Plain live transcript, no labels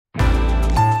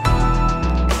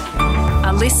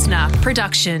listener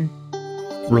production.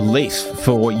 Relief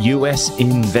for US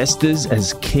investors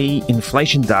as key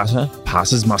inflation data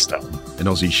passes muster. And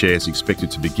Aussie shares expected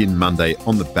to begin Monday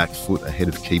on the back foot ahead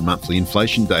of key monthly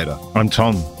inflation data. I'm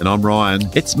Tom. And I'm Ryan.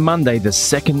 It's Monday, the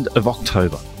 2nd of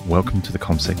October. Welcome to the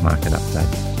CommSec Market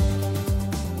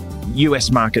Update.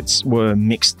 US markets were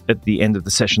mixed at the end of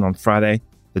the session on Friday.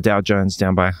 The Dow Jones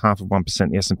down by 0.5%,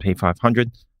 the S&P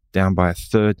 500 down by a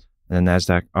third, and the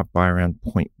Nasdaq up by around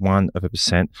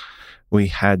 0.1%. We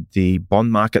had the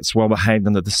bond markets well behaved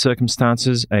under the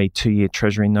circumstances. A 2-year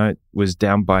Treasury note was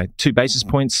down by 2 basis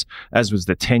points, as was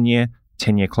the 10-year.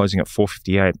 10-year closing at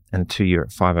 4.58 and the 2-year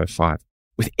at 5.05.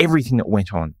 With everything that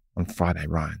went on Friday,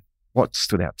 Ryan, what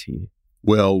stood out to you?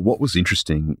 Well, what was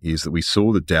interesting is that we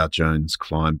saw the Dow Jones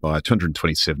climb by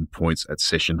 227 points at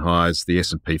session highs. The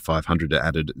S&P 500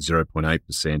 added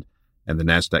 0.8% and the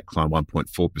Nasdaq climbed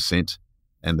 1.4%.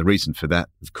 And the reason for that,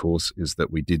 of course, is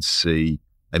that we did see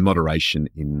a moderation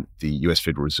in the US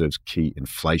Federal Reserve's key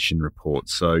inflation report.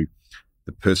 So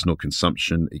the personal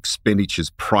consumption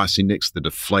expenditures price index, the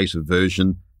deflator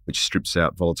version, which strips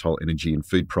out volatile energy and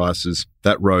food prices,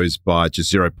 that rose by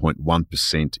just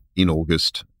 0.1% in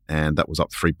August, and that was up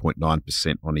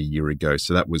 3.9% on a year ago.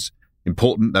 So that was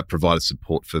important. That provided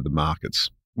support for the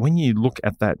markets. When you look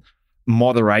at that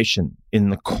moderation in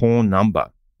the core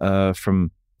number from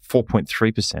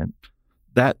 4.3%,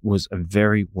 that was a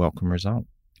very welcome result.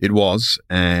 It was,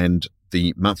 and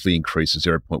the monthly increase of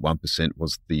 0.1%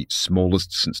 was the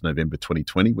smallest since November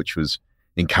 2020, which was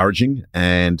encouraging,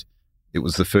 and it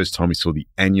was the first time we saw the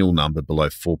annual number below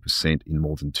 4% in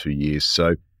more than 2 years.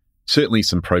 So certainly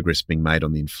some progress being made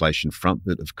on the inflation front,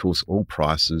 but of course oil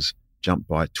prices jumped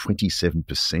by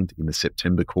 27% in the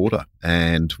September quarter.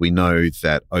 And we know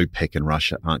that OPEC and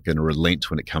Russia aren't going to relent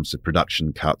when it comes to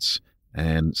production cuts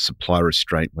and supply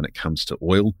restraint when it comes to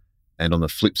oil. And on the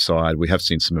flip side, we have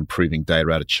seen some improving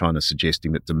data out of China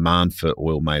suggesting that demand for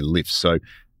oil may lift. So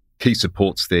key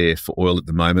supports there for oil at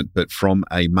the moment. But from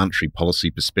a monetary policy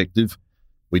perspective,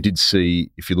 we did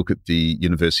see, if you look at the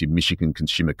University of Michigan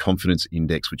Consumer Confidence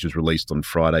Index, which was released on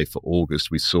Friday for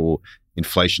August, we saw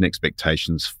inflation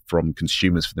expectations from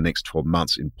consumers for the next 12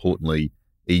 months, importantly,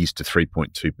 eased to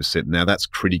 3.2%. Now, that's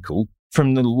critical.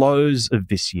 From the lows of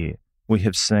this year, we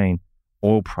have seen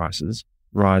oil prices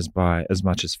rise by as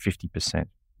much as 50%.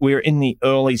 We're in the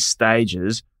early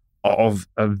stages of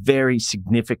a very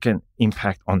significant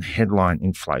impact on headline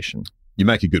inflation. You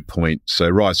make a good point. So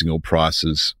rising oil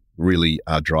prices really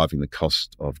are driving the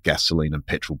cost of gasoline and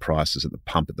petrol prices at the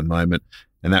pump at the moment.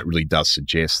 And that really does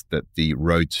suggest that the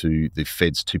road to the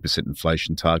Fed's 2%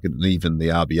 inflation target and even the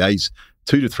RBA's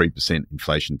 2 to 3%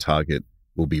 inflation target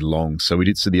will be long. So we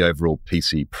did see the overall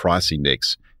PCE price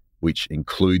index, which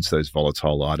includes those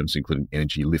volatile items, including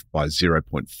energy, lift by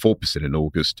 0.4% in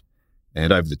August.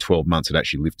 And over the 12 months, it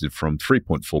actually lifted from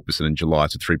 3.4% in July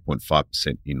to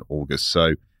 3.5% in August.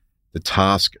 So the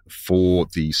task for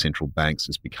the central banks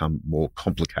has become more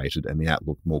complicated and the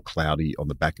outlook more cloudy on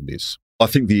the back of this. I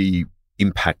think the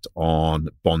impact on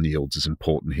bond yields is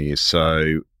important here.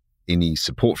 So any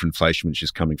support for inflation, which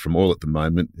is coming from oil at the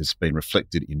moment, has been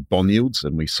reflected in bond yields.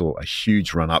 And we saw a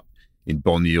huge run up in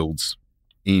bond yields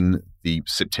in the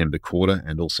September quarter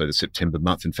and also the September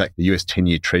month. In fact, the US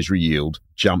 10-year Treasury yield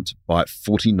jumped by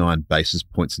 49 basis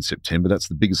points in September. That's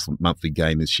the biggest monthly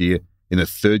gain this year. In the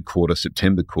third quarter,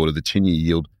 September quarter, the 10-year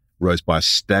yield rose by a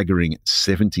staggering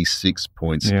 76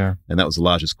 points. Yeah. And that was the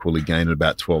largest quarterly gain in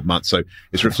about 12 months. So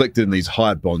it's reflected in these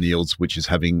higher bond yields, which is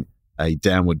having a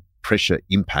downward pressure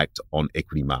impact on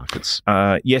equity markets.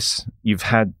 Yes, you've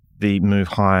had the move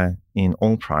higher in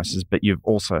oil prices, but you've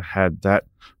also had that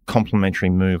complementary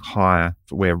move higher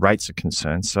for where rates are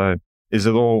concerned. So is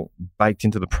it all baked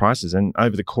into the prices? And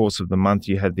over the course of the month,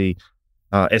 you had the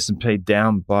S&P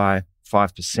down by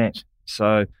 5%.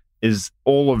 So is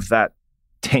all of that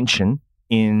tension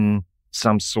in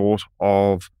some sort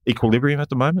of equilibrium at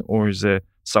the moment, or is there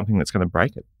something that's going to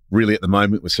break it? Really, at the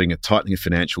moment, we're seeing a tightening of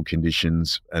financial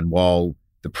conditions. And while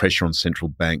the pressure on central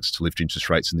banks to lift interest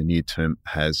rates in the near term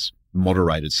has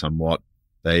moderated somewhat,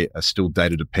 they are still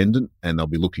data dependent, and they'll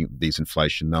be looking at these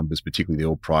inflation numbers, particularly the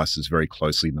oil prices, very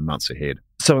closely in the months ahead.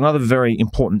 So another very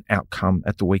important outcome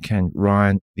at the weekend,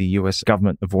 Ryan, the US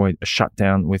government avoided a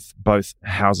shutdown with both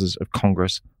houses of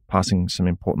Congress passing some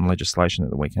important legislation at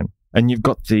the weekend. And you've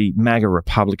got the MAGA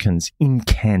Republicans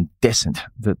incandescent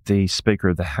that the Speaker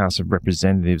of the House of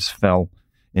Representatives fell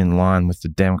in line with the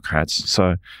Democrats.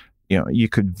 So, you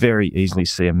could very easily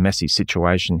see a messy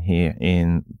situation here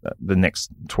in the next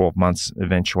 12 months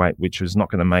eventuate, which was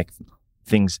not going to make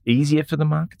things easier for the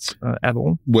markets at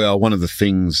all. Well, one of the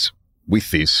things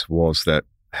with this was that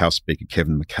House Speaker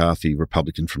Kevin McCarthy,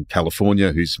 Republican from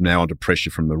California, who's now under pressure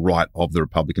from the right of the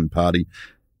Republican Party.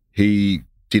 He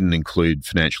didn't include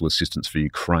financial assistance for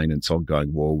Ukraine and its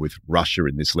ongoing war with Russia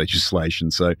in this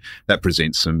legislation. So that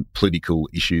presents some political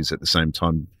issues at the same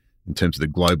time in terms of the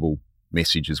global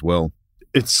message as well.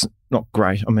 It's not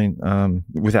great. I mean,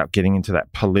 without getting into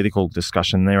that political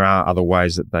discussion, there are other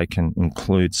ways that they can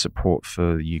include support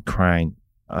for Ukraine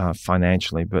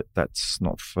financially, but that's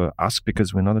not for us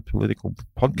because we're not a political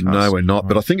podcast. No, we're not.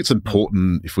 But I think it's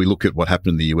important if we look at what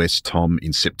happened in the US, Tom,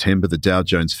 in September. The Dow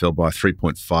Jones fell by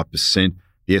 3.5%.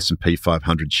 The S&P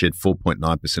 500 shed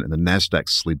 4.9% and the NASDAQ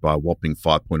slid by a whopping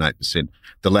 5.8%.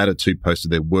 The latter two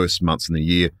posted their worst months in the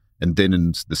year. And then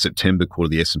in the September quarter,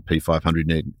 the S&P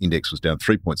 500 index was down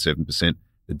 3.7%.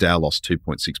 The Dow lost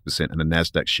 2.6% and the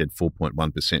NASDAQ shed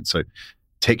 4.1%. So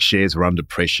tech shares were under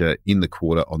pressure in the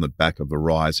quarter on the back of a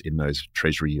rise in those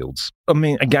treasury yields. I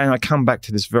mean, again, I come back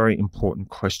to this very important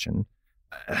question.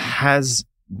 Has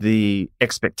the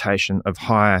expectation of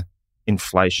higher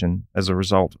inflation as a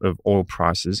result of oil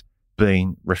prices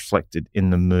being reflected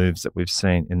in the moves that we've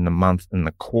seen in the month and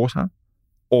the quarter,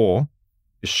 or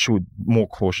should more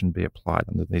caution be applied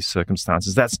under these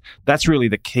circumstances? That's really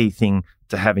the key thing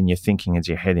to have in your thinking as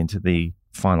you head into the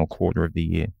final quarter of the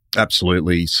year.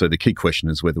 Absolutely. So the key question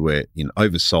is whether we're in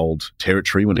oversold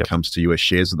territory when it comes to US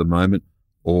shares at the moment,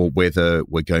 or whether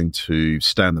we're going to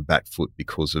stay on the back foot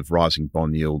because of rising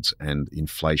bond yields and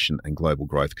inflation and global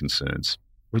growth concerns.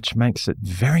 Which makes it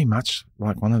very much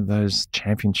like one of those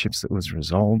championships that was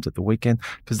resolved at the weekend,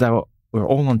 because we're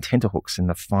all on tenterhooks in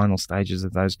the final stages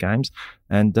of those games.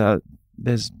 And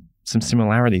there's some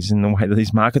similarities in the way that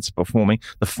these markets are performing.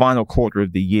 The final quarter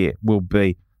of the year will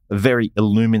be very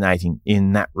illuminating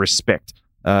in that respect.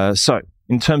 So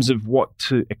in terms of what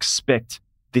to expect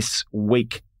this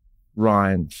week,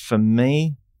 Ryan, for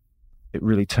me, it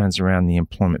really turns around the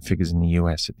employment figures in the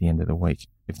US at the end of the week.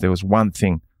 If there was one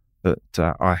thing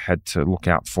that I had to look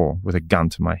out for with a gun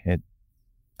to my head.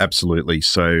 Absolutely.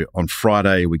 So on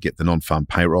Friday, we get the non-farm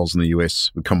payrolls in the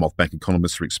US. The Commonwealth Bank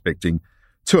economists are expecting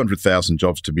 200,000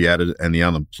 jobs to be added and the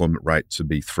unemployment rate to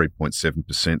be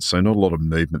 3.7%. So not a lot of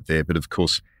movement there. But of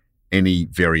course, any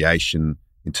variation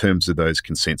in terms of those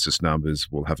consensus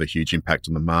numbers will have a huge impact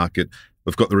on the market.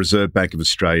 We've got the Reserve Bank of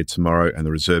Australia tomorrow and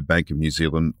the Reserve Bank of New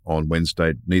Zealand on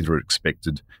Wednesday. Neither are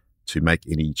expected to make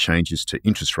any changes to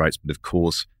interest rates. But of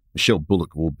course, Michelle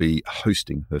Bullock will be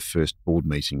hosting her first board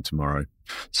meeting tomorrow.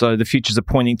 So the futures are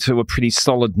pointing to a pretty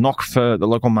solid knock for the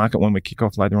local market when we kick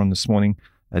off later on this morning.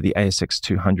 The ASX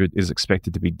 200 is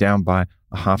expected to be down by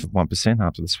 0.5%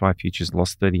 after the SPI futures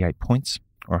lost 38 points,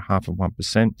 or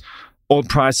 0.5%. Oil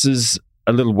prices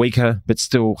a little weaker, but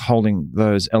still holding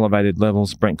those elevated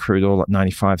levels. Brent crude oil at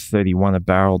 95.31 a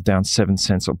barrel, down 7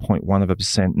 cents or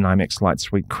 0.1%. NYMEX light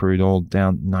sweet crude oil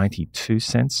down 92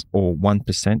 cents or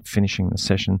 1%, finishing the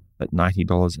session at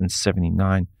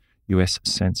 $90.79 US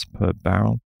cents per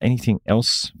barrel. Anything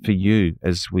else for you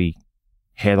as we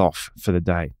head off for the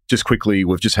day? Just quickly,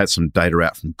 we've just had some data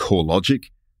out from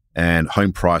CoreLogic, and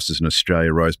home prices in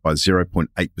Australia rose by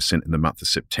 0.8% in the month of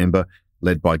September,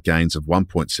 led by gains of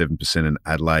 1.7% in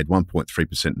Adelaide,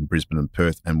 1.3% in Brisbane and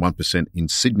Perth, and 1% in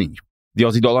Sydney. The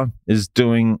Aussie dollar is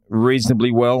doing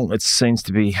reasonably well. It seems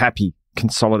to be happy,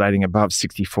 consolidating above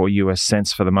 64 US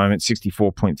cents for the moment,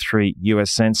 64.3 US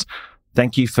cents.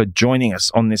 Thank you for joining us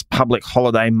on this public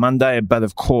holiday Monday, but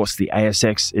of course the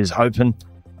ASX is open.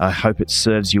 I hope it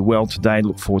serves you well today.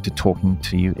 Look forward to talking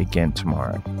to you again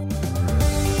tomorrow.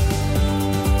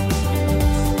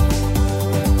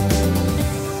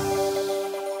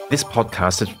 This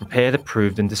podcast is prepared,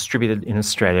 approved and distributed in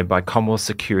Australia by Commonwealth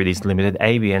Securities Limited,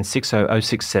 ABN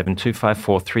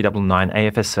 60067254399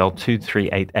 AFSL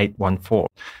 238814.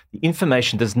 The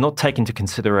information does not take into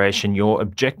consideration your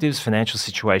objectives, financial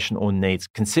situation or needs.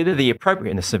 Consider the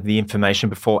appropriateness of the information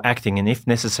before acting and, if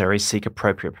necessary, seek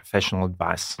appropriate professional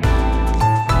advice.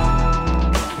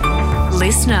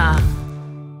 Listener.